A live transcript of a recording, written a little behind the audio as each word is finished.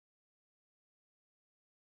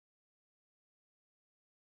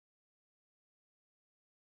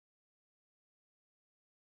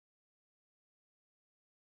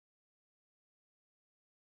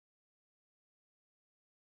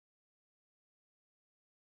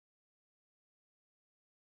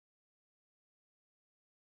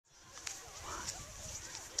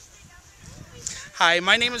Hi,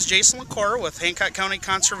 my name is Jason LaCour with Hancock County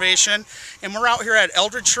Conservation, and we're out here at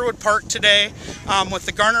Eldred Sherwood Park today with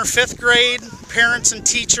the Garner 5th grade, parents and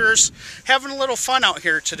teachers, having a little fun out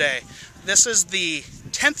here today. This is the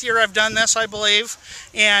 10th year I've done this, I believe,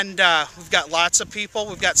 and we've got lots of people.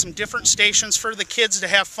 We've got some different stations for the kids to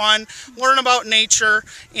have fun, learn about nature,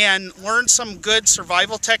 and learn some good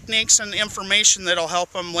survival techniques and information that'll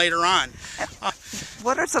help them later on.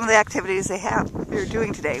 What are some of the activities you're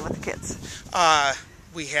doing today with the kids?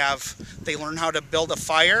 They learn how to build a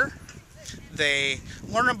fire. They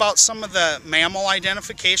learn about some of the mammal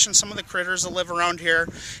identification, some of the critters that live around here,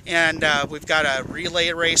 and we've got a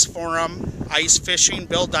relay race for them. Ice fishing,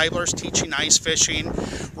 Bill Deibler's teaching ice fishing.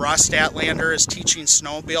 Ross Statlander is teaching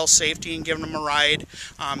snowmobile safety and giving them a ride.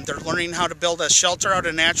 They're learning how to build a shelter out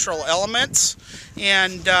of natural elements.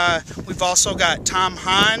 And we've also got Tom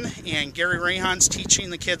Hahn and Gary Rayhan's teaching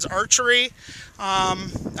the kids archery.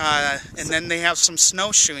 And then they have some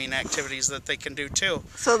snowshoeing activities that they can do too.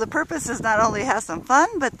 So the purpose is not only have some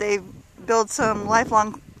fun, but they build some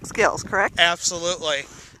lifelong skills, correct? Absolutely,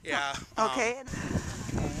 yeah. Okay.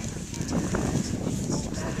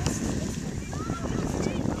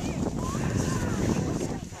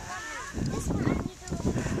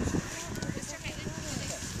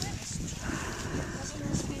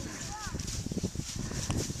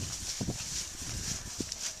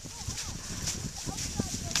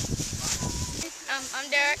 I'm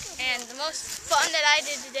Derek, and the most fun that I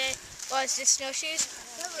did today was just snowshoes,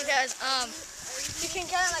 because you can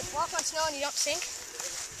kind of like walk on snow and you don't sink.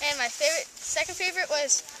 And my second favorite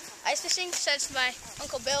was ice fishing, since my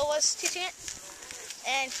Uncle Bill was teaching it.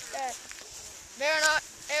 And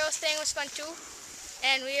arrows thing was fun too.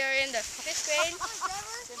 And we are in the 5th grade,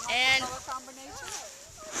 and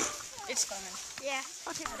it's fun. Yeah.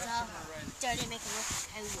 Okay. Started making this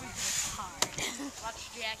hard. Watch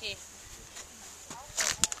Jackie.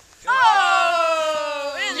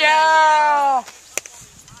 Oh! Yeah!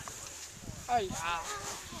 Oh, yeah.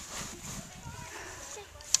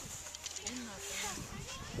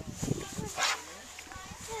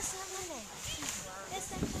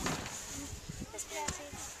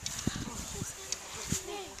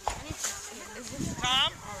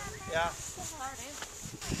 Tom? Yeah.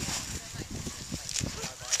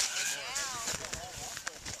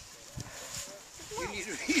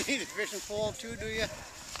 You need a fishing pole too, do you?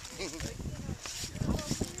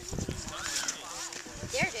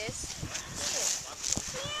 There it is.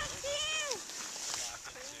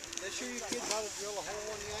 Did I show you kids how to drill a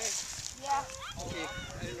hole in the ice? Yeah. Okay,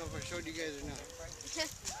 I didn't know if I showed you guys or not.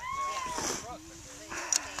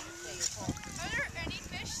 Are there any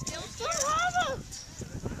fish still?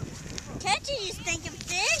 Can't you just think of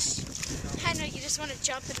fish? I know, you just want to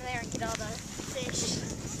jump in there and get all the fish.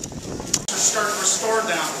 Start to restore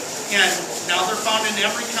them, and now they're found in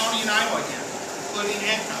every county in Iowa again, including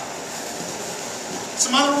Hancock.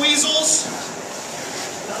 Some other weasels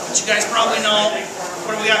that you guys probably know.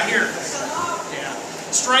 What do we got here? Yeah.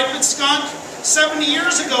 Striped skunk. 70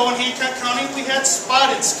 years ago in Hancock County we had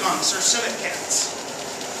spotted skunks, or civet cats,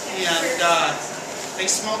 and they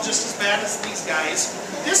smell just as bad as these guys.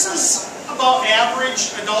 This is about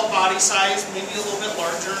average adult body size, maybe a little bit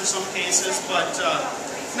larger in some cases, but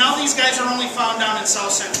now these guys are only found down in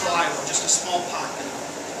south central Iowa, just a small pocket.